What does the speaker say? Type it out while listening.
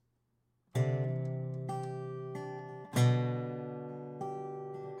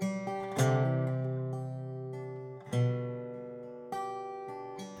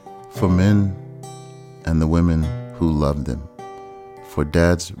For men and the women who love them. For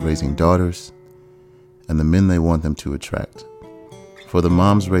dads raising daughters and the men they want them to attract. For the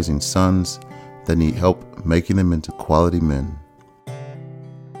moms raising sons that need help making them into quality men.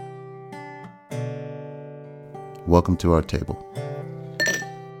 Welcome to our table.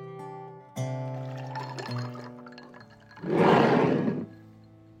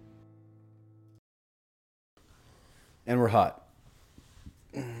 And we're hot.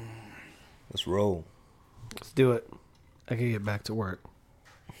 Let's roll. Let's do it. I can get back to work.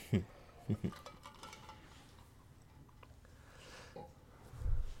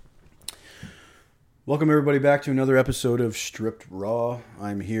 Welcome everybody back to another episode of Stripped Raw.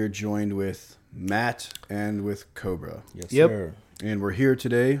 I'm here joined with Matt and with Cobra. Yes, Yep. sir. And we're here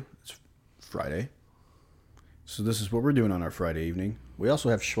today. It's Friday. So this is what we're doing on our Friday evening. We also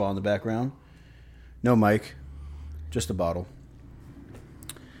have Schwa in the background. No mic. Just a bottle.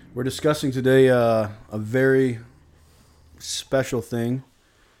 We're discussing today a very special thing.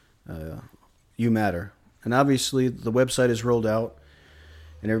 You Matter. And obviously the website is rolled out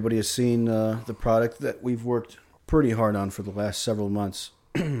and everybody has seen the product that we've worked pretty hard on for the last several months.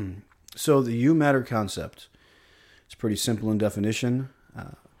 So the You Matter concept. It's pretty simple in definition.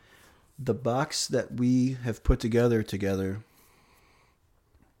 The box that we have put together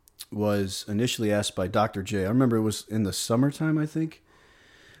was initially asked by Dr. J. I remember it was in the summertime, I think.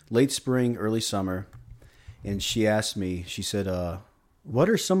 Late spring, early summer. And she asked me, she said, what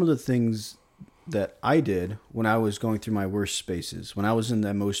are some of the things that I did when I was going through my worst spaces, when I was in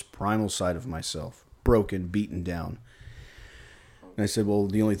that most primal side of myself, broken, beaten down? And I said, well,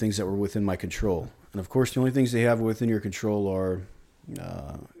 the only things that were within my control. And of course, the only things they have within your control are,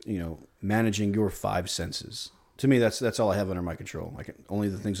 managing your five senses. To me, that's all I have under my control. Only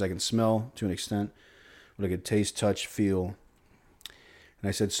the things I can smell to an extent, what I can taste, touch, feel. And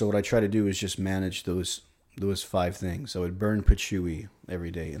I said, so what I try to do is just manage those five things. I would burn patchouli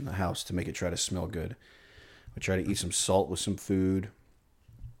every day in the house to make it try to smell good. I try to eat some salt with some food.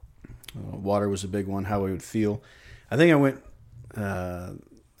 Water was a big one, how I would feel. I think I went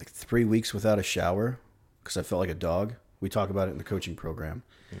 3 weeks without a shower because I felt like a dog. We talk about it in the coaching program.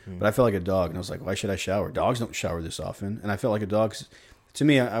 Mm-hmm. But I felt like a dog, and I was like, why should I shower? Dogs don't shower this often. And I felt like a dog. To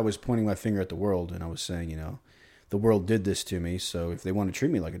me, I was pointing my finger at the world, and I was saying, the world did this to me, so if they want to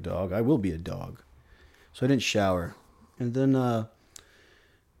treat me like a dog, I will be a dog. So I didn't shower. And then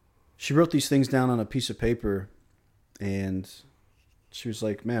she wrote these things down on a piece of paper, and she was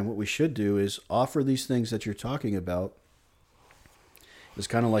like, man, what we should do is offer these things that you're talking about. It's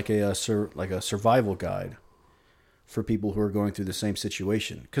kind of like a survival guide for people who are going through the same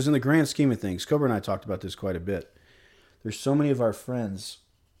situation. Because in the grand scheme of things, Cobra and I talked about this quite a bit. There's so many of our friends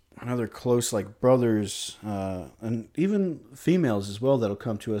and other close like brothers and even females as well that'll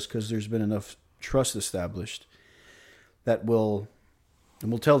come to us because there's been enough trust established that we'll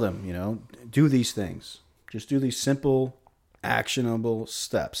tell them, do these things. Just do these simple, actionable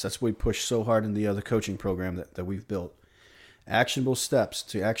steps. That's what we push so hard in the other coaching program that we've built. Actionable steps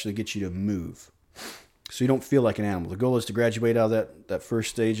to actually get you to move. So you don't feel like an animal. The goal is to graduate out of that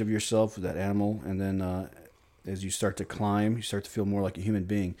first stage of yourself, that animal, and then as you start to climb, you start to feel more like a human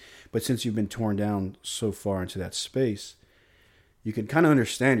being. But since you've been torn down so far into that space, you can kind of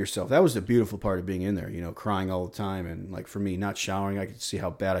understand yourself. That was the beautiful part of being in there, crying all the time. And like for me, not showering, I could see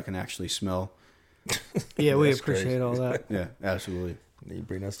how bad I can actually smell. Yeah, we appreciate crazy. All that. Yeah, absolutely. You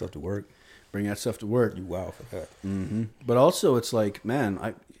bring that stuff to work. Bring that stuff to work. You wow for that. Mm-hmm. But also it's like,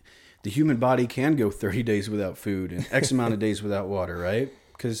 man, the human body can go 30 days without food and X amount of days without water, right?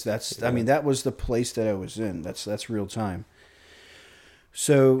 Because that was the place that I was in. That's real time.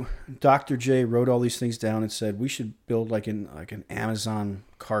 So Dr. J wrote all these things down and said, we should build like an Amazon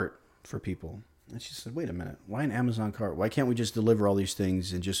cart for people. And she said, wait a minute, why an Amazon cart? Why can't we just deliver all these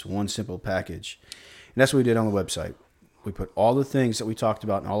things in just one simple package? And that's what we did on the website. We put all the things that we talked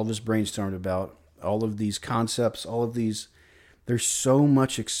about and all of us brainstormed about, all of these concepts, all of these. There's so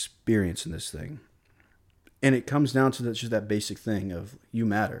much experience in this thing. And it comes down to just that basic thing of you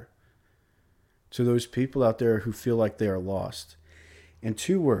matter. To those people out there who feel like they are lost. In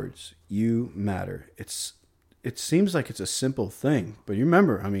 2 words, you matter. It seems like it's a simple thing. But you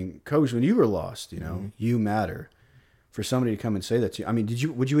remember, Coach, when you were lost, mm-hmm. You matter. For somebody to come and say that to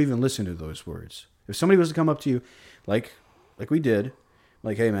you. Would you even listen to those words? If somebody was to come up to you, like we did,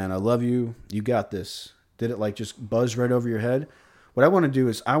 like, hey man, I love you. You got this. Did it like just buzz right over your head? What I want to do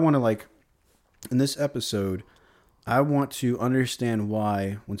is in this episode, I want to understand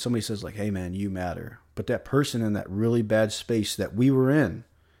why when somebody says like, hey man, you matter. But that person in that really bad space that we were in,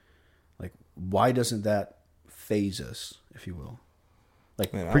 like, why doesn't that phase us, if you will?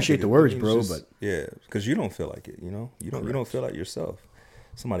 Like, Man, I don't appreciate think the it words, means bro, just- but yeah, because you don't feel like it. You know, you don't feel like yourself.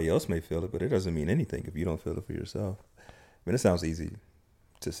 Somebody else may feel it, but it doesn't mean anything if you don't feel it for yourself. I mean, it sounds easy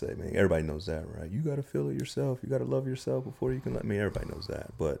to say, man. Everybody knows that, right? You got to feel it yourself. You got to love yourself before you can let me. Everybody knows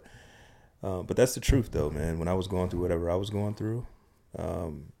that, but that's the truth, though, man. When I was going through whatever I was going through,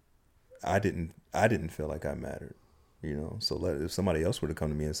 I didn't feel like I mattered. You know, so if somebody else were to come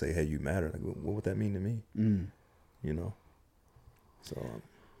to me and say, "Hey, you matter," like, what would that mean to me? You know, so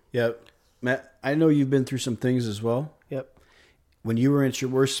yeah, Matt, I know you've been through some things as well. Yep. When you were at your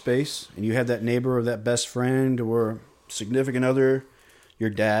worst space and you had that neighbor or that best friend or significant other,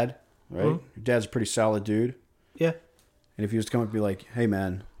 your dad, right? Mm-hmm. Your dad's a pretty solid dude. Yeah. And if he was to come up and be like, "Hey,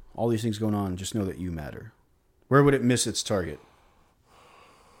 man, all these things going on, just know that you matter," where would it miss its target?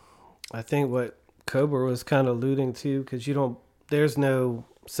 I think what Cobra was kind of alluding to, because there's no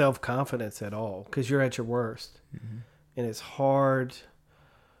self-confidence at all, because you're at your worst. Mm-hmm. And it's hard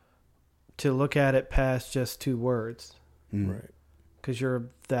to look at it past just 2 words, right. because you're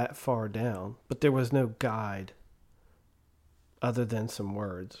that far down. But there was no guide other than some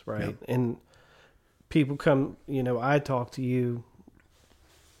words, right? Yeah. And people come, I talked to you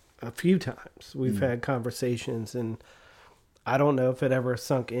a few times. We've had conversations, and I don't know if it ever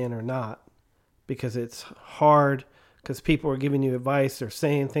sunk in or not, because it's hard, because people are giving you advice, they're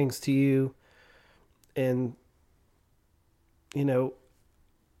saying things to you, and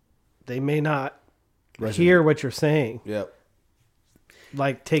they may not hear what you're saying. Yep.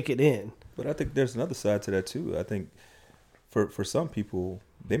 Like, take it in. But I think there's another side to that too. I think for some people,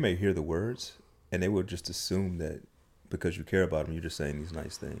 they may hear the words and they would just assume that because you care about them, you're just saying these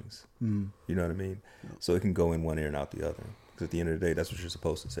nice things. You know what I mean? So it can go in one ear and out the other. Because at the end of the day, that's what you're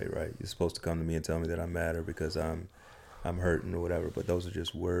supposed to say, right? You're supposed to come to me and tell me that I matter because I'm hurting or whatever. But those are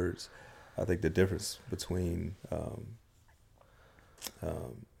just words. I think the difference between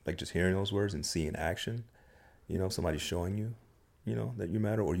like just hearing those words and seeing action, somebody showing you, that you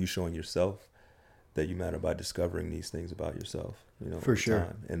matter, or you showing yourself that you matter by discovering these things about yourself, For over sure.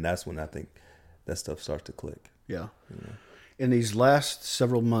 time. And that's when I think that stuff starts to click. Yeah. In these last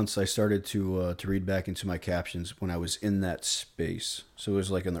several months, I started to read back into my captions when I was in that space. So it was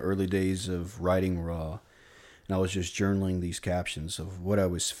like in the early days of writing raw, and I was just journaling these captions of what I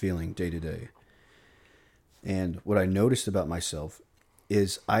was feeling day to day. And what I noticed about myself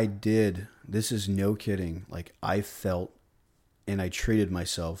is this is no kidding, like I felt and I treated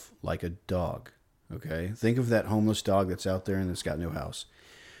myself like a dog, okay? Think of that homeless dog that's out there and that's got no house.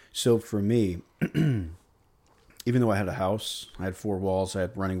 So for me, even though I had a house, I had 4 walls, I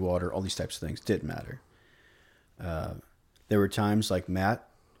had running water, all these types of things, didn't matter. There were times like, Matt,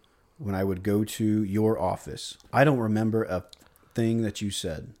 when I would go to your office, I don't remember a thing that you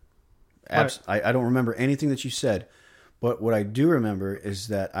said. Right. I don't remember anything that you said. But what I do remember is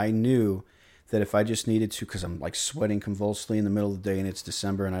that I knew that if I just needed to, because I'm like sweating convulsively in the middle of the day and it's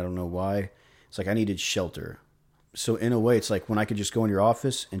December and I don't know why, it's like I needed shelter. So in a way, it's like when I could just go in your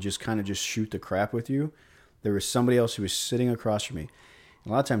office and just kind of just shoot the crap with you, there was somebody else who was sitting across from me.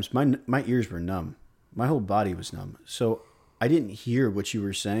 And a lot of times my ears were numb. My whole body was numb. So I didn't hear what you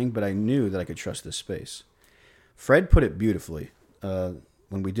were saying, but I knew that I could trust this space. Fred put it beautifully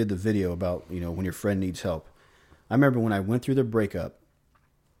when we did the video about, when your friend needs help. I remember when I went through the breakup,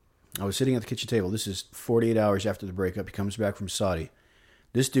 I was sitting at the kitchen table. This is 48 hours after the breakup. He comes back from Saudi.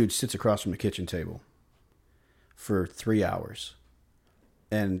 This dude sits across from the kitchen table for 3 hours.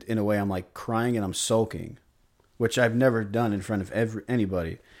 And in a way, I'm like crying and I'm sulking, which I've never done in front of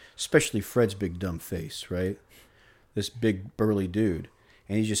anybody, especially Fred's big dumb face, right? This big burly dude.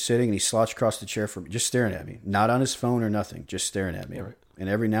 And he's just sitting and he slouched across the chair from me, just staring at me. Not on his phone or nothing, just staring at me. Right. And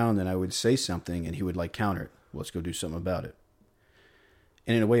every now and then I would say something and he would like counter it. Let's go do something about it.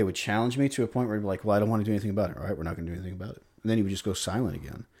 And in a way, it would challenge me to a point where he'd be like, well, I don't want to do anything about it. All right, we're not going to do anything about it. And then he would just go silent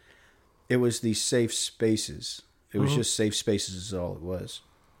again. It was these safe spaces. It was just safe spaces is all it was.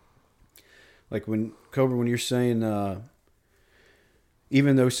 Like when you're saying,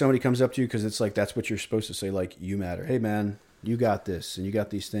 even though somebody comes up to you, because it's like that's what you're supposed to say, like, you matter. Hey, man, you got this, and you got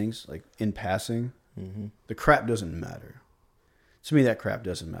these things, like in passing, the crap doesn't matter. To me, that crap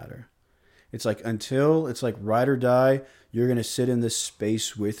doesn't matter. It's like until it's like ride or die, you're going to sit in this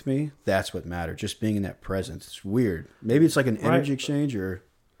space with me. That's what matters. Just being in that presence. It's weird. Maybe it's like an energy exchange or.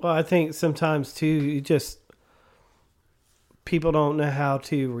 Well, I think sometimes too, people don't know how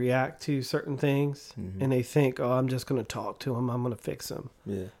to react to certain things, and they think, "Oh, I'm just going to talk to him. I'm going to fix him."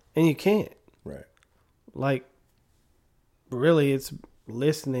 Yeah. And you can't. Right. Like, really, it's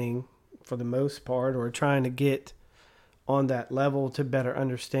listening for the most part, or trying to get on that level to better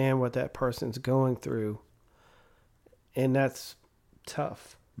understand what that person's going through. And that's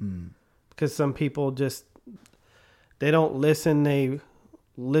tough. Mm. Because some people just, they don't listen. They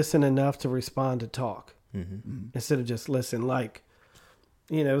listen enough to respond to talk instead of just listen. Like,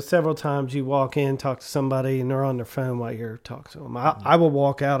 you know, several times you walk in, talk to somebody, and they're on their phone while you're talking to them. I will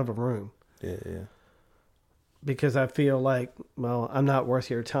walk out of a room. Yeah. Because I feel like, well, I'm not worth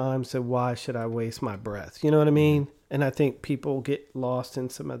your time, so why should I waste my breath? You know what I mean? And I think people get lost in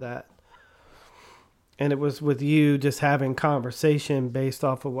some of that. And it was with you just having conversation based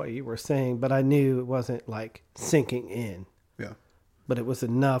off of what you were saying, but I knew it wasn't like sinking in. Yeah. But it was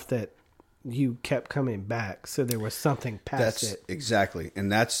enough that you kept coming back, so there was something past it. Exactly.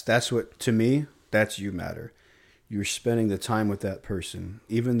 And that's what, to me, that's you matter. You're spending the time with that person,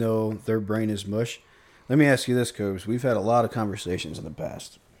 even though their brain is mush. Let me ask you this, Cobes. We've had a lot of conversations in the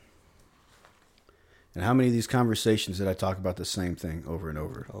past. And how many of these conversations did I talk about the same thing over and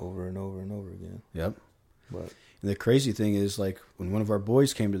over? Over and over and over again. Yep. But And the crazy thing is, like, when one of our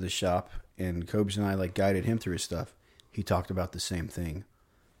boys came to the shop and Cobes and I, like, guided him through his stuff, he talked about the same thing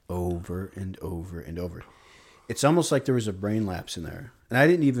over and over and over. It's almost like there was a brain lapse in there. And I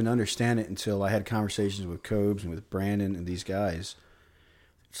didn't even understand it until I had conversations with Cobes and with Brandon and these guys.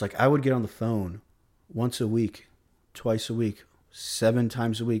 It's like I would get on the phone once a week, twice a week, 7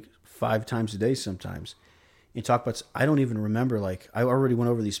 times a week, 5 times a day sometimes. And talk about, I don't even remember, like, I already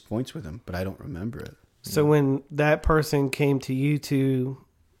went over these points with him, but I don't remember it. So when that person came to you two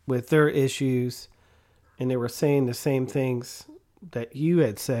with their issues and they were saying the same things that you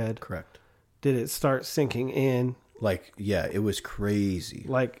had said, Correct. did it start sinking in? Like, yeah, it was crazy.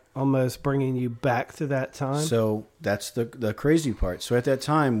 Like almost bringing you back to that time? So that's the crazy part. So at that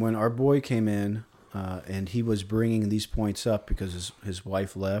time when our boy came in and he was bringing these points up because his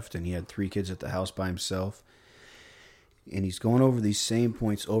wife left and he had 3 kids at the house by himself, and he's going over these same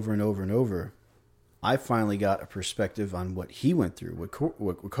points over and over and over, I finally got a perspective on what he went through, what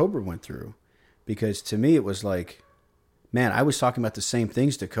Cobra went through. Because to me it was like, man, I was talking about the same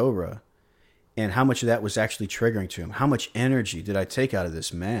things to Cobra, and how much of that was actually triggering to him. How much energy did I take out of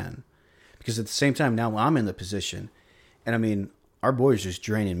this man? Because at the same time, now I'm in the position, and I mean, our boy's just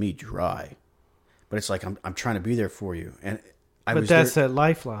draining me dry. But it's like, I'm trying to be there for you. And but that's that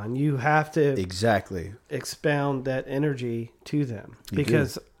lifeline. You have to exactly expound that energy to them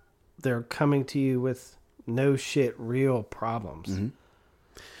because they're coming to you with no shit real problems. Mm-hmm.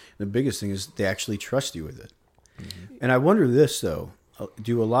 The biggest thing is they actually trust you with it. Mm-hmm. And I wonder this, though.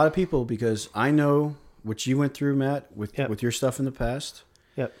 Do a lot of people, because I know what you went through, Matt, with your stuff in the past.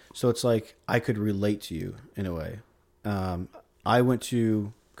 Yep. So it's like I could relate to you in a way. I went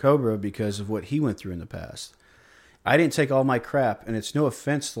to Cobra because of what he went through in the past. I didn't take all my crap, and it's no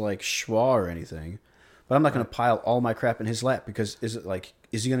offense to like Schwa or anything, but I'm not going to pile all my crap in his lap because is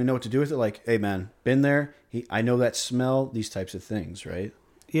he going to know what to do with it? Like, hey man, been there. I know that smell. These types of things, right?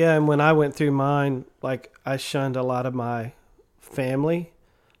 Yeah, and when I went through mine, like I shunned a lot of my family.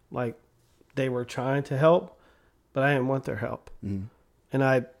 Like they were trying to help, but I didn't want their help. Mm. And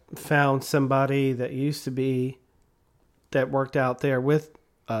I found somebody that used to be that worked out there with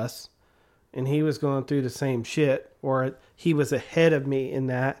us, and he was going through the same shit, or he was ahead of me in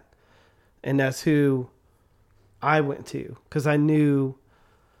that, and that's who I went to because I knew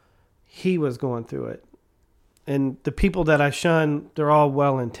he was going through it. And the people that I shun, they're all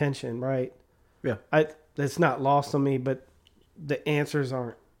well-intentioned, right? Yeah. It's not lost on me, but the answers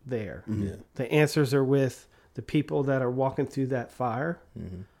aren't there. Mm-hmm. Yeah. The answers are with the people that are walking through that fire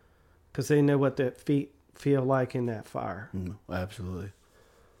because they know what their feet feel like in that fire. Absolutely.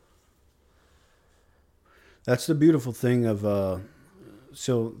 That's the beautiful thing of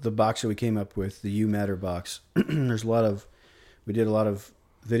so the box that we came up with, the You Matter box. We did a lot of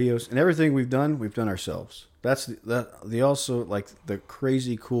videos, and everything we've done ourselves. That's the also like the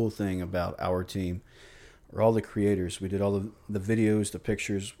crazy cool thing about our team, or all the creators. We did all the videos, the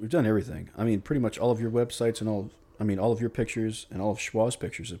pictures. We've done everything. I mean, pretty much all of your websites and all of your pictures and all of Schwa's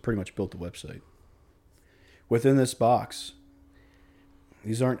pictures have pretty much built the website. Within this box,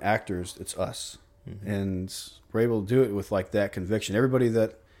 these aren't actors, it's us. Mm-hmm. And we're able to do it with like that conviction. Everybody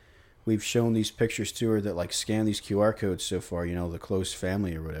that we've shown these pictures to, or that like scan these QR codes so far, the close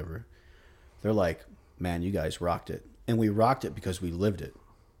family or whatever, they're like, man, you guys rocked it. And we rocked it because we lived it,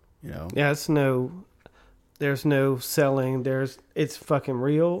 Yeah, there's no selling. It's fucking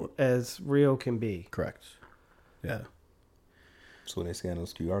real as real can be. Correct. Yeah. So when they scan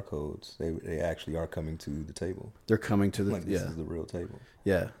those QR codes, they actually are coming to the table. They're coming to the this is the real table.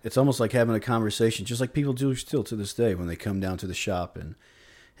 Yeah, it's almost like having a conversation, just like people do still to this day when they come down to the shop and,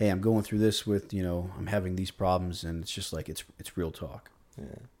 hey, I'm going through this with I'm having these problems, and it's just like it's real talk. Yeah,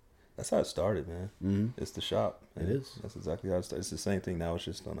 That's how it started, man. Mm-hmm. It's the shop. It is. That's exactly how it started. It's the same thing now. It's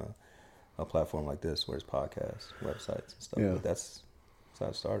just on a platform like this, where it's podcasts, websites, and stuff. Yeah. But that's how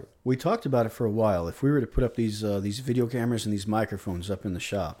it started. We talked about it for a while. If we were to put up these video cameras and these microphones up in the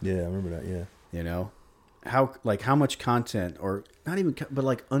shop, Yeah, I remember that. Yeah. you know, how much content, or not even, but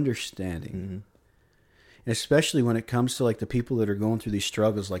like understanding, Mm-hmm. and especially when it comes to like the people that are going through these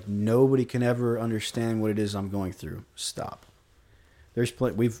struggles, like nobody can ever understand what it is I'm going through. Stop. There's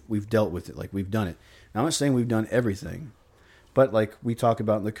we've dealt with it, like we've done it. Now, I'm not saying we've done everything, but like we talk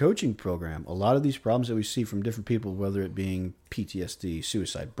about in the coaching program, a lot of these problems that we see from different people, whether it being PTSD,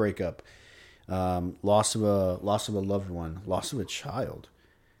 suicide, breakup, loss of a loved one, loss of a child,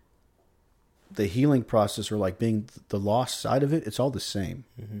 the healing process, or like being the lost side of it, it's all the same.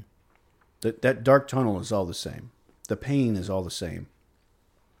 Mm-hmm. That dark tunnel is all the same. The pain is all the same.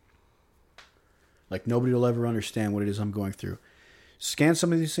 Like nobody will ever understand what it is I'm going through. Scan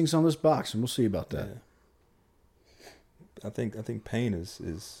some of these things on this box, and we'll see about that. Yeah. I think pain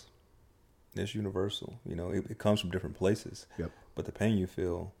is universal. You know, it comes from different places. Yep. But the pain you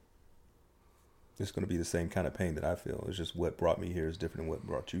feel is going to be the same kind of pain that I feel. It's just what brought me here is different than what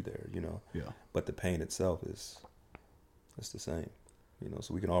brought you there. You know. Yeah. But the pain itself it's the same. You know,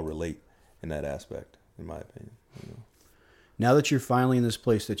 so we can all relate in that aspect, in my opinion. You know. Now that you're finally in this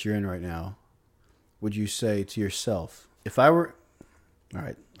place that you're in right now, would you say to yourself, if I were, all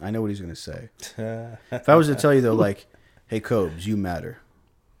right, I know what he's going to say. If I was to tell you though, like, hey, Cobes, you matter.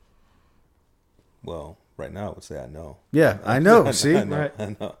 Well, right now I would say I know. Yeah, I know. See, I know. Right.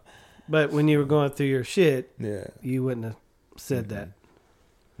 I know. But when you were going through your shit, Yeah. you wouldn't have said Mm-hmm. that.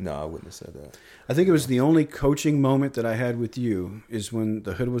 No, I wouldn't have said that. I think it was the only coaching moment that I had with you is when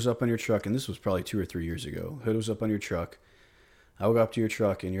the hood was up on your truck, and this was probably 2 or 3 years ago. Hood was up on your truck. I would go up to your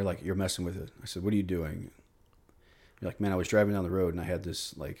truck, and you're like, you're messing with it. I said, what are you doing? You're like, man, I was driving down the road, and I had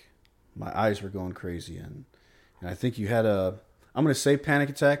this, like, my eyes were going crazy, and I think you had I'm going to say panic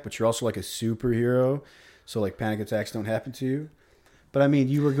attack, but you're also like a superhero, so, like, panic attacks don't happen to you. But, I mean,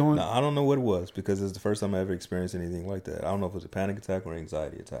 you were going... No, I don't know what it was, because it's the first time I ever experienced anything like that. I don't know if it was a panic attack or an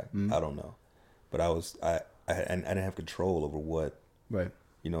anxiety attack. Mm-hmm. I don't know. But I didn't have control over what, Right.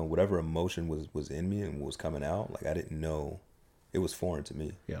 you know, whatever emotion was in me and was coming out. Like, I didn't know. It was foreign to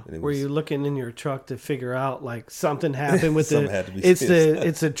me. Yeah. And it Were was, you looking in your truck to figure out like something happened with Something it? had to be It's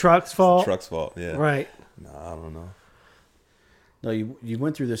fixed. the truck's fault. truck's fault? Yeah. Right. No, I don't know. No, you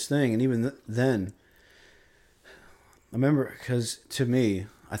went through this thing, and even then, I remember, because to me,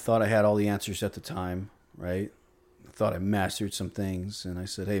 I thought I had all the answers at the time, right? I thought I mastered some things, and I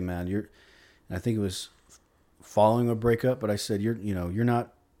said, "Hey, man, and I think it was following a breakup, but I said, you're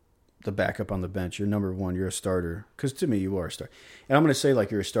not the backup on the bench. You're number one. You're a starter. Because to me, you are a starter. And I'm going to say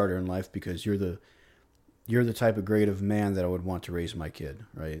like you're a starter in life because you're the type of grade of man that I would want to raise my kid,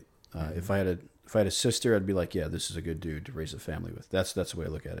 right? If I had a sister, I'd be like, yeah, this is a good dude to raise a family with. That's the way I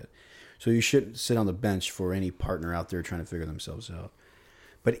look at it. So you shouldn't sit on the bench for any partner out there trying to figure themselves out.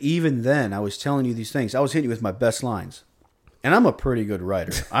 But even then, I was telling you these things. I was hitting you with my best lines. And I'm a pretty good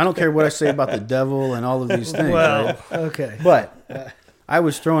writer. I don't care what I say about the devil and all of these things. Well, right? okay. But I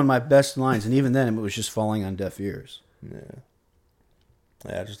was throwing my best lines, and even then, it was just falling on deaf ears. Yeah.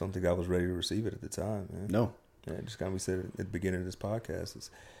 I just don't think I was ready to receive it at the time, man. No. Yeah, just kind of we said at the beginning of this podcast, is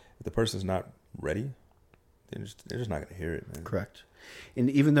if the person's not ready, they're just not going to hear it, man. Correct. And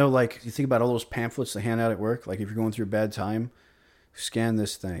even though, like, you think about all those pamphlets they hand out at work, like if you're going through a bad time, scan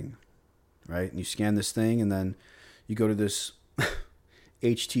this thing, right? And you scan this thing, and then you go to this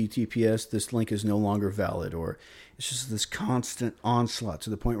HTTPS, this link is no longer valid, or it's just this constant onslaught to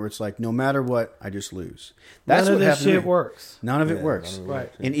the point where it's like, no matter what, I just lose. That's None of what this happened to shit me. works. None of it Yeah, works. none of it Right.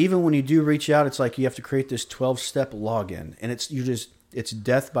 works. And even when you do reach out, it's like you have to create this 12-step login, and it's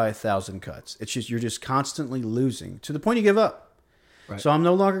death by 1,000 cuts. You're just constantly losing to the point you give up. Right. So I'm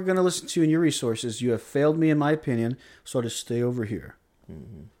no longer going to listen to you and your resources. You have failed me in my opinion, so I'll just stay over here.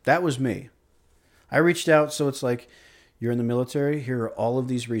 Mm-hmm. That was me. I reached out, so it's like, you're in the military, here are all of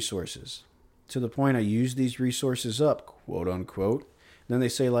these resources. To the point I use these resources up, quote unquote. Then they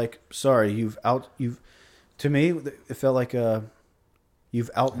say like, sorry, to me, it felt like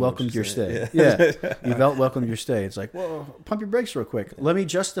you've out-welcomed your stay. Yeah. You've out-welcomed your stay. It's like, well, pump your brakes real quick. Let me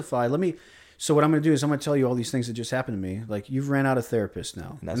justify. So what I'm going to do is I'm going to tell you all these things that just happened to me. Like, you've ran out of therapists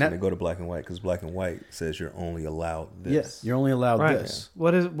now. And that's when they go to black and white, because black and white says you're only allowed this. Yes, you're only allowed Right. this.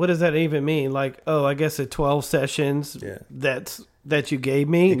 What does that even mean? Like, oh, I guess the 12 sessions Yeah. that you gave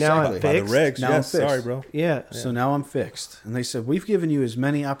me. Now I'm Exactly. By the fixed. regs, Now I'm yes. fixed. Sorry, bro. Yeah. So now I'm fixed. And they said, we've given you as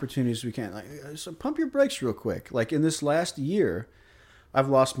many opportunities as we can. So pump your brakes real quick. Like in this last year, I've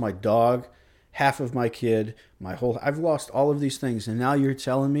lost my dog half of my kid, I've lost all of these things. And now you're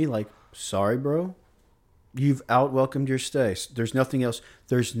telling me, like, sorry, bro, you've out-welcomed your stay. There's nothing else.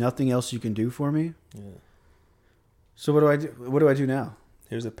 There's nothing else you can do for me. Yeah. So what do I do? What do I do now?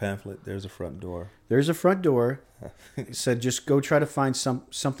 Here's a pamphlet. There's a front door. There's a front door. It said, just go try to find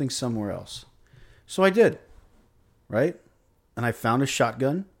something somewhere else. So I did, right? And I found a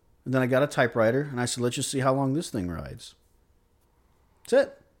shotgun. And then I got a typewriter. And I said, let's just see how long this thing rides. That's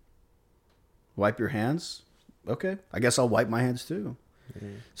it. Wipe your hands. Okay. I guess I'll wipe my hands too.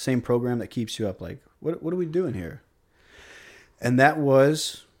 Mm-hmm. Same program that keeps you up. Like, what are we doing here? And that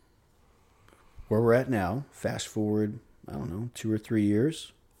was where we're at now. Fast forward, I don't know, 2 or 3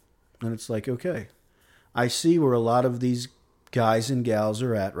 years. And it's like, okay, I see where a lot of these guys and gals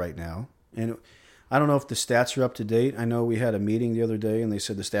are at right now. And I don't know if the stats are up to date. I know we had a meeting the other day and they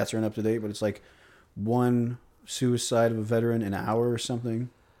said the stats aren't up to date, but it's like one suicide of a veteran an hour or something.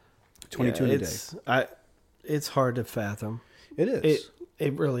 22 in a day. It's hard to fathom. It is.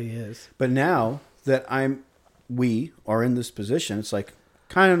 It really is. But now that we are in this position, it's like,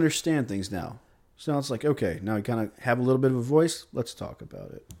 kind of understand things now. So it's like, okay, now we kind of have a little bit of a voice. Let's talk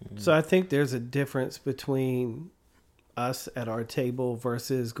about it. So I think there's a difference between us at our table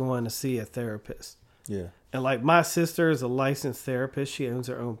versus going to see a therapist. Yeah. And like my sister is a licensed therapist. She owns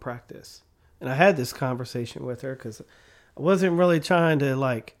her own practice. And I had this conversation with her because I wasn't really trying to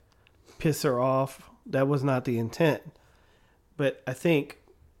like piss her off. That was not the intent. But I think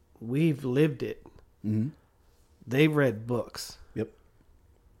we've lived it. Mm-hmm. They've read books. Yep.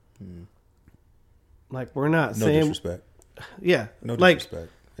 Mm. Like we're not no saying, disrespect. Yeah, No like,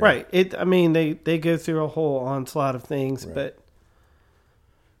 disrespect. Yeah. Right. I mean, they go through a whole onslaught of things, Right. but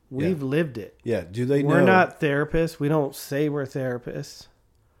we've lived it. Yeah. Do they know? We're not therapists. We don't say we're therapists.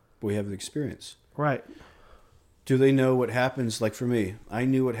 We have the experience. Right. Do they know what happens? Like for me, I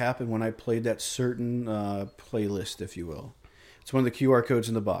knew what happened when I played that certain playlist, if you will. It's one of the QR codes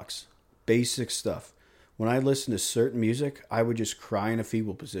in the box. Basic stuff. When I listened to certain music, I would just cry in a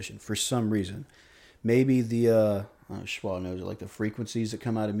fetal position for some reason. Maybe the Schwa knows it, like the frequencies that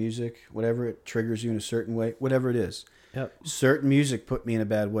come out of music, whatever, it triggers you in a certain way, whatever it is. Yep. Certain music put me in a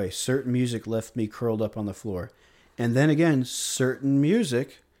bad way. Certain music left me curled up on the floor. And then again, certain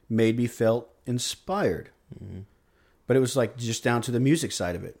music made me felt inspired. Mm-hmm. But it was like just down to the music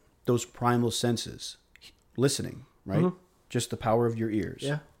side of it. Those primal senses. Listening, right? Mm-hmm. Just the power of your ears.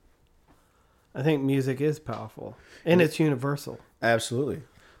 Yeah. I think music is powerful. And it's universal. Absolutely.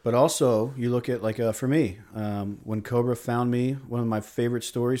 But also, you look at, like, for me, when Cobra found me, one of my favorite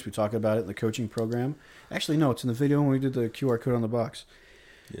stories, we talk about it in the coaching program. Actually, no, it's in the video when we did the QR code on the box.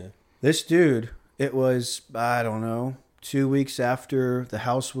 Yeah. This dude, it was, I don't know, 2 weeks after the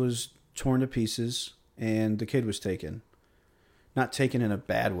house was torn to pieces and the kid was taken. Not taken in a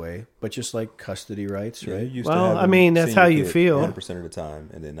bad way, but just like custody rights, right? Well, I mean, that's how you feel. 100% of the time,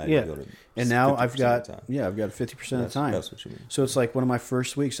 and then now you go to and now I've got 50% of the time. That's what you mean. So it's like one of my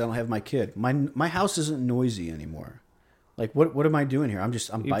first weeks. I don't have my kid. My house isn't noisy anymore. Like what am I doing here? I'm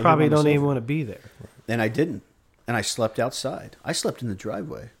You probably don't even want to be there. And I didn't. And I slept outside. I slept in the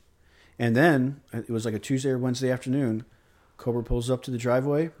driveway. And then it was like a Tuesday or Wednesday afternoon. Cobra pulls up to the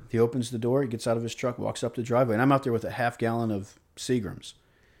driveway. He opens the door. He gets out of his truck, walks up the driveway, and I'm out there with a half gallon of Seagram's.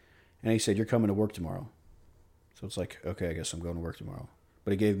 And he said, "You're coming to work tomorrow." So it's like, okay, I guess I'm going to work tomorrow.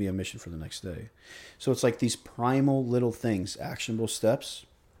 But he gave me a mission for the next day. So it's like these primal little things, actionable steps.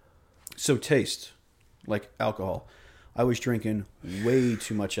 So taste, like alcohol. I was drinking way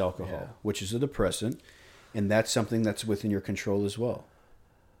too much alcohol, which is a depressant. And that's something that's within your control as well.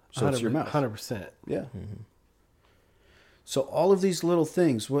 So it's your mouth. 100%. Yeah. Mm-hmm. So all of these little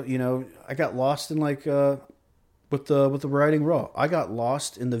things, I got lost in like with the writing raw. I got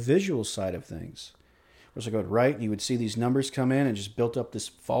lost in the visual side of things. Whereas I go write, and you would see these numbers come in, and just built up this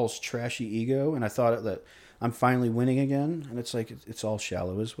false, trashy ego. And I thought that I'm finally winning again, and it's like it's all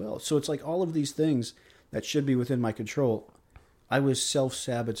shallow as well. So it's like all of these things that should be within my control. I was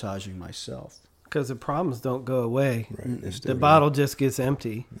self-sabotaging myself. Because the problems don't go away. Right. The bottle just gets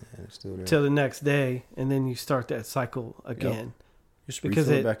empty still there till the next day, and then you start that cycle again. Yep. Just because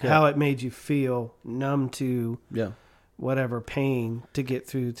how it made you feel, numb to whatever pain to get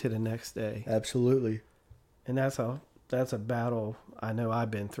through to the next day. Absolutely. And that's a battle I know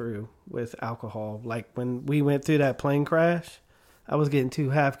I've been through with alcohol. Like when we went through that plane crash, I was getting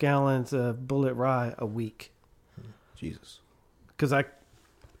 2 half gallons of Bullet Rye a week. Jesus. Because I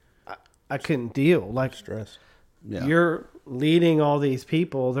couldn't deal. Like stress. Yeah. You're leading all these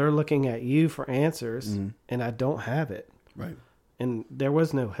people. They're looking at you for answers, and I don't have it. Right. And there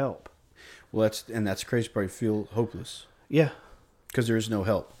was no help. Well, that's the crazy part. You feel hopeless. Yeah. Because there is no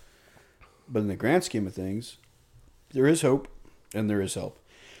help. But in the grand scheme of things, there is hope and there is help.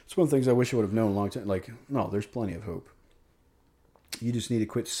 It's one of the things I wish I would have known a long time. Like, no, there's plenty of hope. You just need to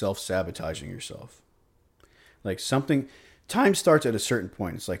quit self-sabotaging yourself. Like time starts at a certain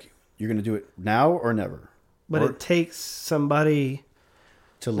point. It's like, you're going to do it now or never. But it takes somebody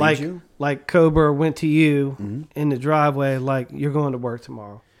to lead you. Like Cobra went to you in the driveway, like, you're going to work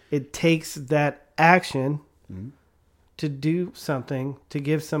tomorrow. It takes that action to do something, to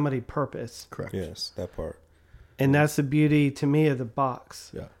give somebody purpose. Correct. Yes, that part. And that's the beauty, to me, of the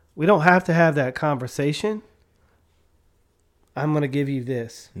box. Yeah. We don't have to have that conversation. I'm going to give you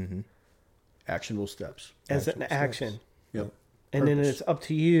this. Actionable steps. As an action. Yep. And then it's up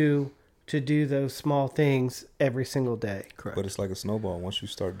to you to do those small things every single day. Correct. But it's like a snowball. Once you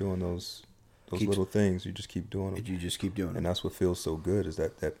start doing those little things, you just keep doing them. You just keep doing it. And that's what feels so good, is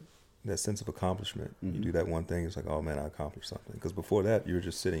that sense of accomplishment. You do that one thing, it's like, oh man, I accomplished something. Because before that, you were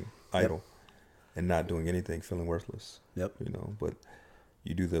just sitting idle and not doing anything, feeling worthless. Yep. You know, but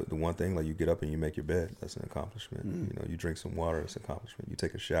you do the one thing, like you get up and you make your bed. That's an accomplishment. You know, you drink some water. It's an accomplishment. You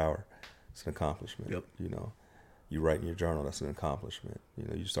take a shower. It's an accomplishment. Yep. You know, you write in your journal. That's an accomplishment. You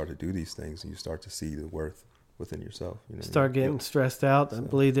know, you start to do these things and you start to see the worth within yourself. You know, Start getting stressed out. I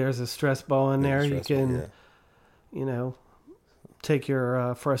believe there's a stress ball in there. You can, you know, take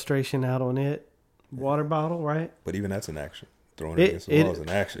your frustration out on it. Water bottle, right? But even that's an action. Throwing it against the wall is an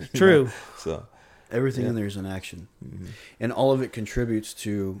action. True. So everything in there is an action, and all of it contributes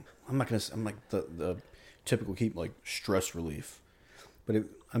to. I'm like the typical like stress relief, but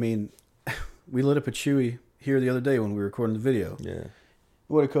we lit up a Chewy here the other day when we were recording the video. Yeah.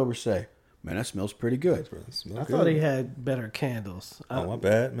 What did Cobra say? Man, that smells pretty good. I thought he had better candles. Oh, my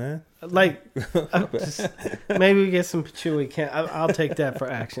bad, man. Like, maybe we get some patchouli. I'll take that for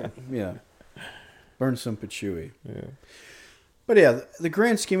action. Yeah. Burn some patchouli. Yeah. But yeah, the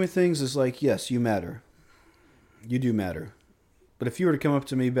grand scheme of things is like, yes, you matter. You do matter. But if you were to come up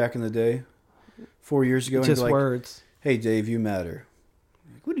to me back in the day, 4 years ago, and Just be like, words. Hey, Dave, you matter.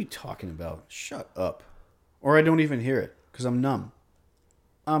 Like, what are you talking about? Shut up. Or I don't even hear it because I'm numb.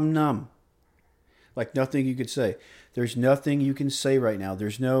 I'm numb. Like nothing you could say. There's nothing you can say right now.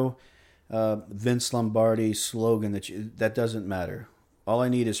 There's no Vince Lombardi slogan that doesn't matter. All I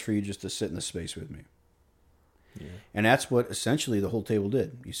need is for you just to sit in the space with me. Yeah. And that's what essentially the whole table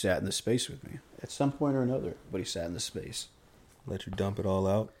did. You sat in the space with me at some point or another, but he sat in the space. Let you dump it all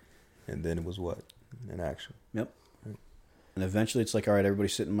out, and then it was what? An action. Yep. And eventually it's like, all right, everybody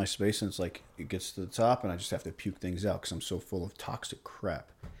sit in my space, and it's like it gets to the top, and I just have to puke things out because I'm so full of toxic crap.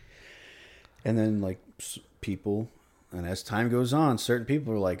 And then like people, and as time goes on, certain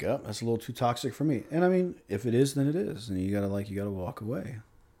people are like, oh, that's a little too toxic for me. And I mean, if it is, then it is, and you gotta walk away.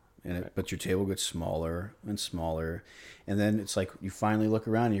 But your table gets smaller and smaller, and then it's like you finally look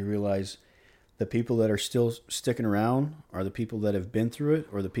around and you realize the people that are still sticking around are the people that have been through it,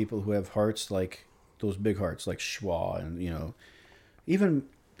 or the people who have hearts like those big hearts like Schwa, and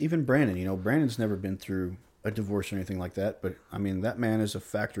even Brandon. Brandon's never been through a divorce or anything like that, but I mean that man is a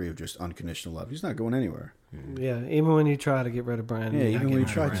factory of just unconditional love. He's not going anywhere. Yeah, even when you try to get rid of Brandon, even when you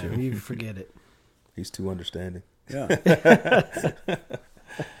try to, you forget it. He's too understanding. Yeah.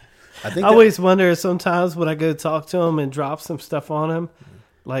 I always wonder sometimes when I go talk to him and drop some stuff on him,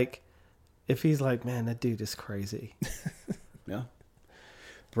 like if he's like, man, that dude is crazy. Yeah.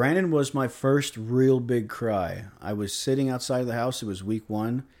 Brandon was my first real big cry. I was sitting outside of the house. It was week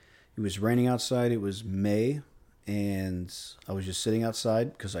 1. It was raining outside. It was May. And I was just sitting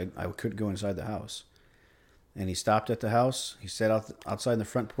outside because I couldn't go inside the house. And he stopped at the house. He sat outside in the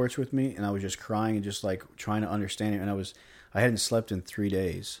front porch with me. And I was just crying and just like trying to understand it. And I hadn't slept in 3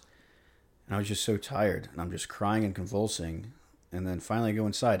 days. And I was just so tired. And I'm just crying and convulsing. And then finally I go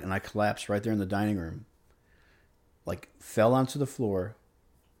inside. And I collapsed right there in the dining room. Like fell onto the floor.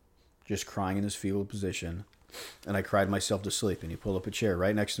 Just crying in this fetal position. And I cried myself to sleep. And he pulled up a chair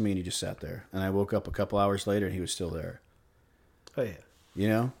right next to me and he just sat there. And I woke up a couple hours later and he was still there. Oh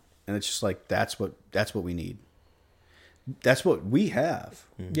yeah. And it's just like that's what we need. That's what we have.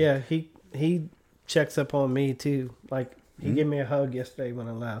 Mm-hmm. Yeah, he checks up on me too. Like he gave me a hug yesterday when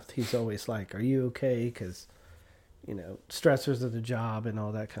I left. He's always like, "Are you okay?" Because stressors of the job and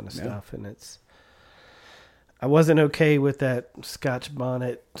all that kind of stuff. And I wasn't okay with that Scotch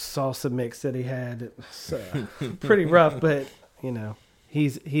bonnet salsa mix that he had. It was pretty rough, but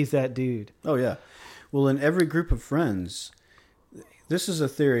he's that dude. Oh yeah. Well, in every group of friends, this is a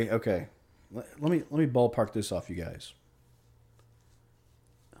theory. Okay, let me ballpark this off you guys.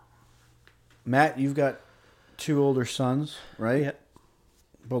 Matt, you've got 2 older sons, right? Yep.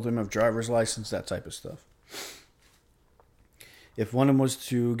 Both of them have driver's license, that type of stuff. If one of them was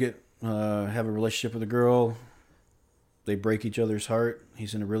to get have a relationship with a girl. They break each other's heart.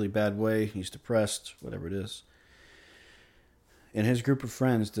 He's in a really bad way. He's depressed, whatever it is. In his group of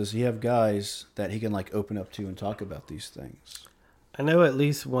friends, does he have guys that he can like open up to and talk about these things? I know at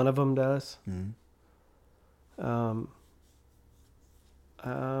least one of them does. Mm-hmm.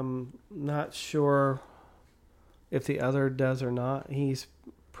 I'm not sure if the other does or not. He's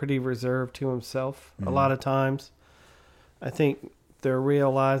pretty reserved to himself a lot of times. I think they're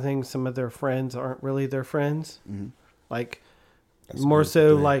realizing some of their friends aren't really their friends. Mm-hmm. Like, That's more a good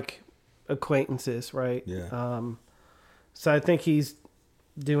so thing. like acquaintances, right? Yeah. So I think he's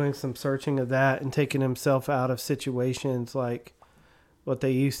doing some searching of that and taking himself out of situations like what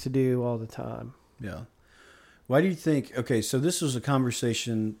they used to do all the time. Yeah. Why do you think? Okay, so this was a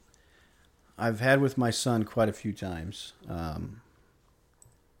conversation I've had with my son quite a few times.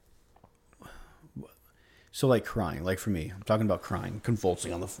 So like crying, like for me, I'm talking about crying,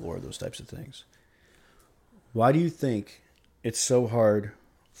 convulsing on the floor, those types of things. Why do you think it's so hard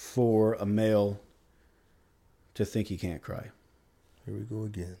for a male to think he can't cry? Here we go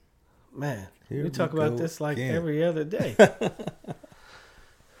again. Man, Here we talk about go this like again. every other day.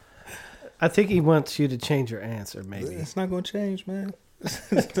 I think he wants you to change your answer, maybe. It's not going to change, man.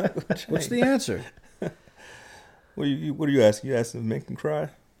 It's not going to change. What's the answer? What are you asking? You asking if men can cry?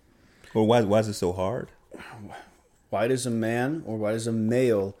 Or why is it so hard? Why does a man or why does a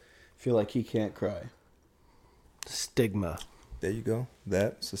male feel like he can't cry? Stigma. There you go.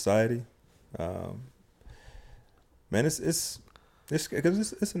 That society, man. It's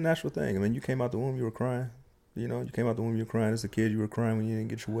because it's a natural thing. I mean, you came out the womb, you were crying. You know, you came out the womb, you were crying as a kid. You were crying when you didn't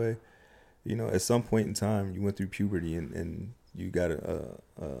get your way. You know, at some point in time, you went through puberty and you got a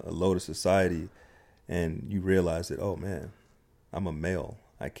load of society, and you realize that, oh man, I'm a male.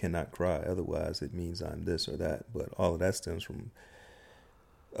 I cannot cry. Otherwise, it means I'm this or that. But all of that stems from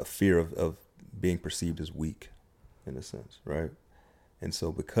a fear of being perceived as weak, in a sense, right? And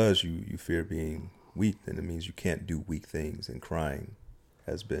so because you fear being weak, then it means you can't do weak things. And crying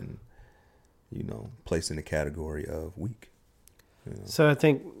has been, placed in the category of weak. You know? So I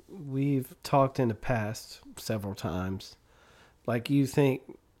think we've talked in the past several times. Like you think,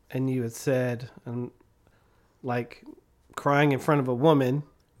 and you had said, like crying in front of a woman,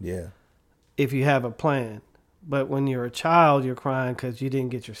 Yeah. if you have a plan. But when you're a child, you're crying because you didn't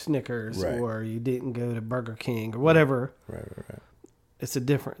get your Snickers Right. or you didn't go to Burger King or whatever. Right. It's a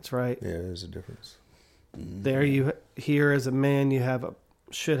difference, right? Yeah, there's a difference. There you here as a man, you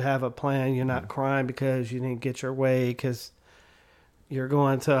should have a plan. You're not crying because you didn't get your way because you're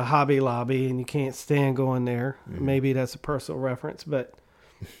going to a Hobby Lobby and you can't stand going there. Maybe that's a personal reference, but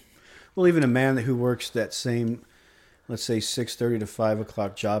Well, even a man who works that same, let's say 6:30 to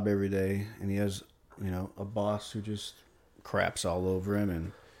 5:00 job every day, and he has, a boss who just craps all over him,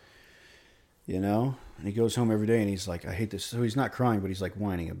 and and he goes home every day and he's like, I hate this. So he's not crying, but he's like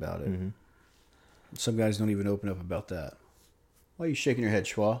whining about it. Mm-hmm. Some guys don't even open up about that. Why are you shaking your head,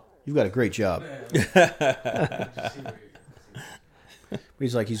 Schwa? You've got a great job. But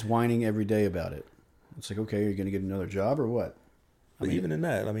he's whining every day about it. It's like, okay, are you going to get another job or what? But even in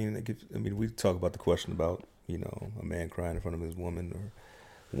that, we talk about the question about, a man crying in front of his woman or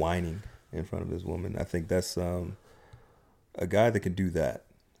whining in front of his woman. I think that's a guy that can do that,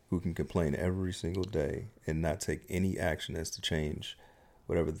 who can complain every single day and not take any action as to change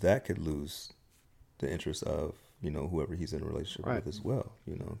whatever, that could lose the interest of, whoever he's in a relationship Right. with as well,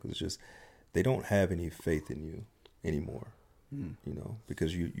 because it's just, they don't have any faith in you anymore.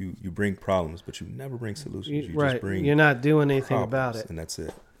 Because you bring problems, but you never bring solutions. You right, just bring you're not doing anything problems, about it. and that's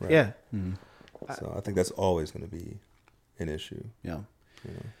it. Right? Yeah. So I think that's always going to be an issue. Yeah.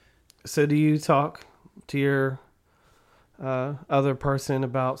 So do you talk to your other person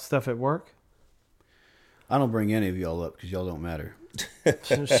about stuff at work? I don't bring any of y'all up because y'all don't matter.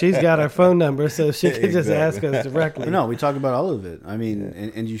 She's got our phone number, so she can just ask Exactly. us directly. But no, we talk about all of it. I mean,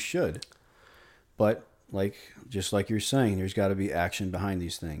 and you should. But just like you're saying, there's got to be action behind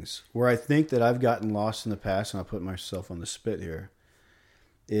these things. Where I think that I've gotten lost in the past, and I'll put myself on the spit here,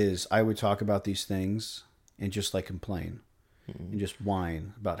 is I would talk about these things and just complain and just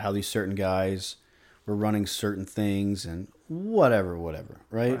whine about how these certain guys were running certain things and whatever,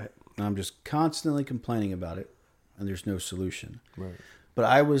 right? And I'm just constantly complaining about it, and there's no solution. Right. But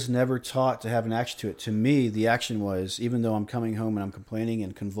I was never taught to have an action to it. To me, the action was, even though I'm coming home and I'm complaining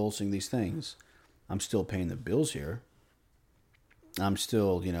and convulsing these things, I'm still paying the bills here. I'm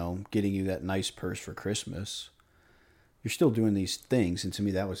still, getting you that nice purse for Christmas. You're still doing these things, and to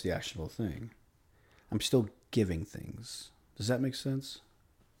me, that was the actionable thing. I'm still giving things. Does that make sense?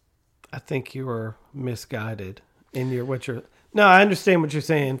 I think you were misguided in No, I understand what you're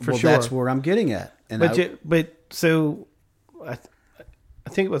saying for sure. That's where I'm getting at. And so I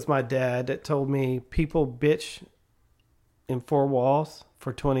think it was my dad that told me people bitch in four walls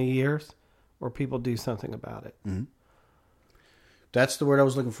for 20 years or people do something about it. Mm-hmm. That's the word I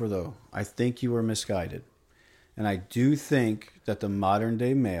was looking for, though. I think you were misguided. And I do think that the modern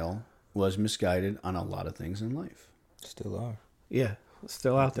day male was misguided on a lot of things in life. Still are. Yeah,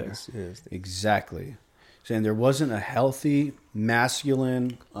 still out there. Exactly. Saying there wasn't a healthy,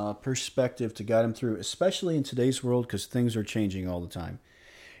 masculine perspective to guide him through, especially in today's world, because things are changing all the time.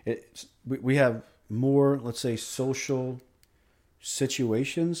 We have more, let's say, social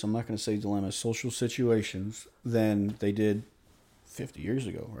situations. I'm not going to say dilemmas, social situations than they did 50 years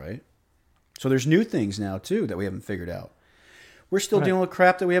ago, right? So there's new things now, too, that we haven't figured out. We're still dealing with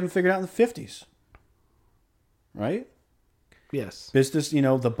crap that we haven't figured out in the 50s. Right? Yes. Business,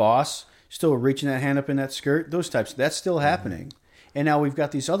 the boss still reaching that hand up in that skirt, those types. That's still happening. And now we've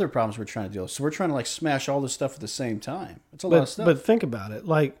got these other problems we're trying to deal with. So we're trying to like smash all this stuff at the same time. It's a lot of stuff. But think about it.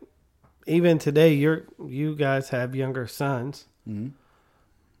 Like, even today, you guys have younger sons. Mm-hmm.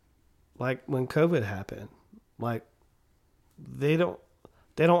 Like when COVID happened, like they don't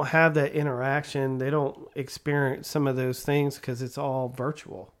have that interaction. They don't experience some of those things because it's all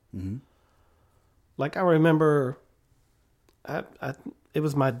virtual. Mm-hmm. Like I remember, it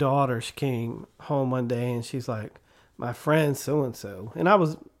was my daughter. She came home one day and she's like, "My friend so and so," and I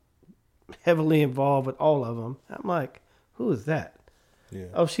was heavily involved with all of them. I'm like, "Who is that?" Yeah.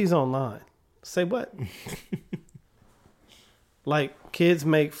 "Oh, she's online." Say what? Like kids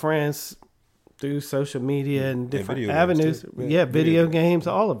make friends through social media and different avenues. Video games,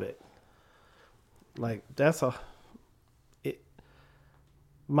 all of it. Like that's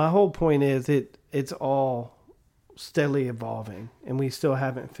my whole point is it's all steadily evolving and we still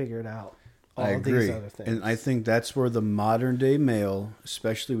haven't figured out all of these other things. And I think that's where the modern day male,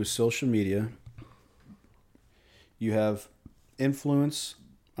 especially with social media, you have influence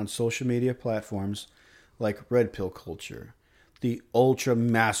on social media platforms like red pill culture, the ultra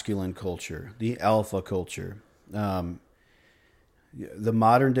masculine culture, the alpha culture. The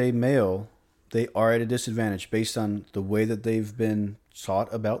modern day male, they are at a disadvantage based on the way that they've been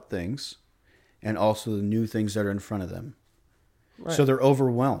taught about things and also the new things that are in front of them. Right. So they're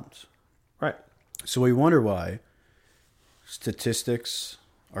overwhelmed. Right. So we wonder why statistics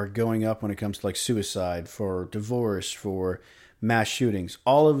are going up when it comes to like suicide, for divorce, for mass shootings,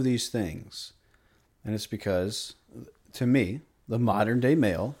 all of these things. And it's because, to me, the modern day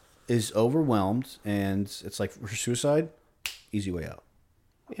male is overwhelmed and it's like for suicide, easy way out.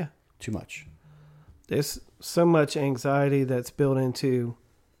 Yeah. Too much. There's so much anxiety that's built into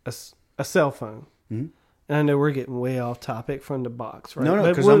a cell phone. Mm-hmm. And I know we're getting way off topic from the box, right? No,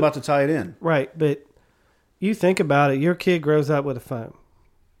 because I'm about to tie it in. Right, but you think about it, your kid grows up with a phone.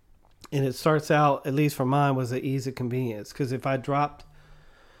 And it starts out, at least for mine, was an ease of convenience. Because if I dropped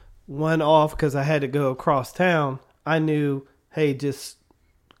one off because I had to go across town, I knew, hey, just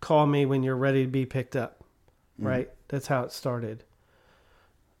call me when you're ready to be picked up. Right? That's how it started.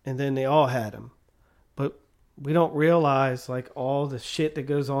 And then they all had them. But we don't realize like all the shit that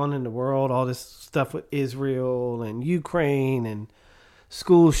goes on in the world, all this stuff with Israel and Ukraine and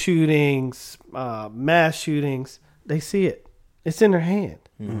school shootings, mass shootings. They see it. It's in their hand.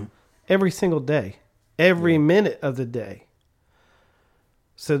 Mm-hmm. Every single day, every minute of the day.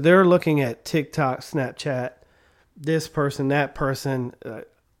 So they're looking at TikTok, Snapchat, this person, that person,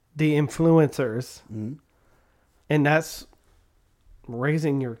 the influencers, and that's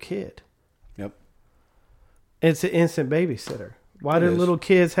raising your kid. Yep. It's an instant babysitter. Why do little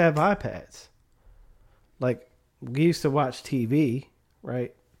kids have iPads? Like, we used to watch TV,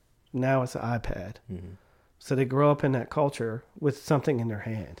 right? Now it's an iPad. Mm-hmm. So they grow up in that culture with something in their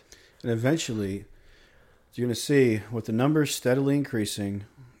hand. And eventually, you're going to see with the numbers steadily increasing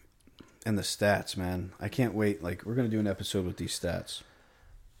and the stats, man. I can't wait. Like, we're going to do an episode with these stats.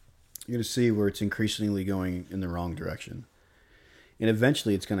 You're going to see where it's increasingly going in the wrong direction. And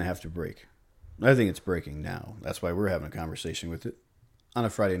eventually, it's going to have to break. I think it's breaking now. That's why we're having a conversation with it on a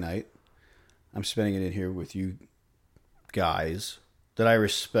Friday night. I'm spending it in here with you guys that I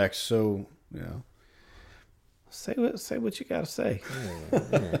respect so, Say what you got to say.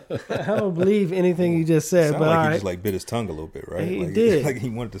 Yeah. I don't believe anything you just said. But like he just like bit his tongue a little bit, right? He like, did. Like he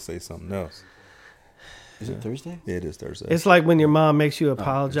wanted to say something else. Is it Thursday? Yeah, it is Thursday. It's like when your mom makes you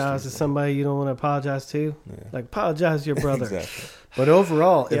apologize to somebody you don't want to apologize to. Yeah. Like, apologize to your brother. Exactly. But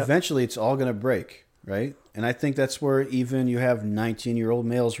overall, eventually it's all going to break, right? And I think that's where even you have 19-year-old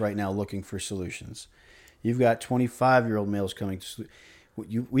males right now looking for solutions. You've got 25-year-old males coming to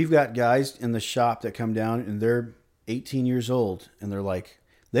we've got guys in the shop that come down and they're 18 years old, and they're like,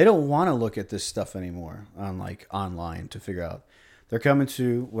 they don't want to look at this stuff anymore on like online to figure out. They're coming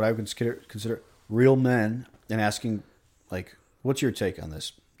to what I would consider real men and asking, like, what's your take on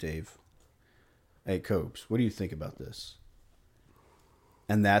this, Dave? Hey, Cobes, what do you think about this?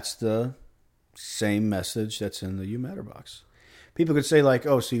 And that's the same message that's in the You Matter box. People could say, like,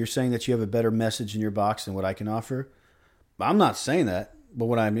 oh, so you're saying that you have a better message in your box than what I can offer? I'm not saying that. But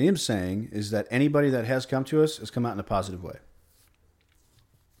what I am saying is that anybody that has come to us has come out in a positive way.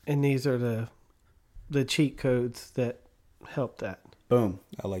 And these are the cheat codes that help that. Boom.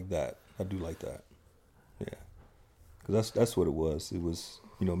 I like that. I do like that. Yeah. Because that's what it was. It was,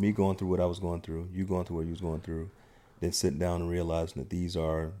 me going through what I was going through, you going through what you was going through, then sitting down and realizing that these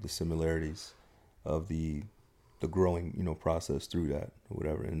are the similarities of the growing, process through that or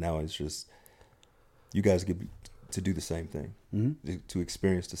whatever. And now it's just, you guys get to do the same thing, to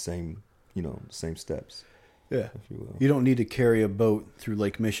experience the same, same steps. Yeah. If you will. You don't need to carry a boat through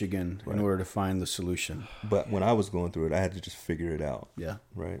Lake Michigan in order to find the solution. But when I was going through it, I had to just figure it out. Yeah.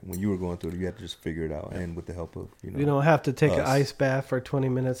 Right. When you were going through it, you had to just figure it out. And with the help of, You don't have to take an ice bath for 20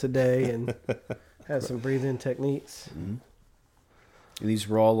 minutes a day and have some breathing techniques. Mm-hmm. And these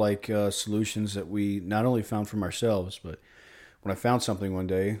were all like solutions that we not only found from ourselves, but when I found something one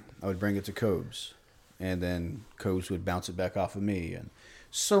day, I would bring it to Cobes. And then Cobes would bounce it back off of me, and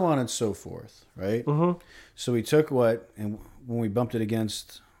so on and so forth, right? Mm-hmm. So we took and when we bumped it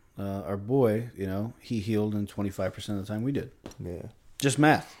against our boy, he healed in 25% of the time we did. Yeah. Just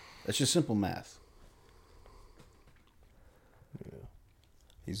math. That's just simple math. Yeah.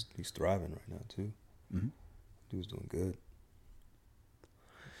 He's thriving right now, too. Mm-hmm. Dude's doing good.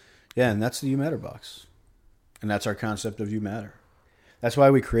 Yeah, and that's the You Matter box. And that's our concept of You Matter. That's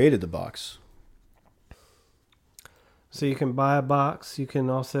why we created the box. So you can buy a box. You can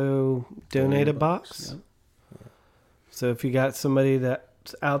also donate a box. Yep. So if you got somebody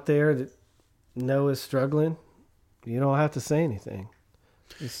that's out there that is struggling, you don't have to say anything.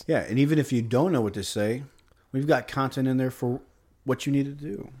 Yeah, and even if you don't know what to say, we've got content in there for what you need to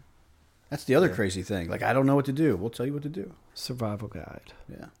do. That's the other crazy thing. Like, I don't know what to do. We'll tell you what to do. Survival guide.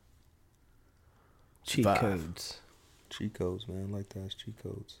 Yeah. Cheat codes. Cheat codes, man. I like that. It's cheat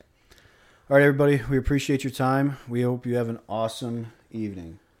codes. All right, everybody. We appreciate your time. We hope you have an awesome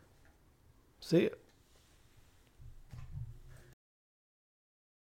evening. See ya.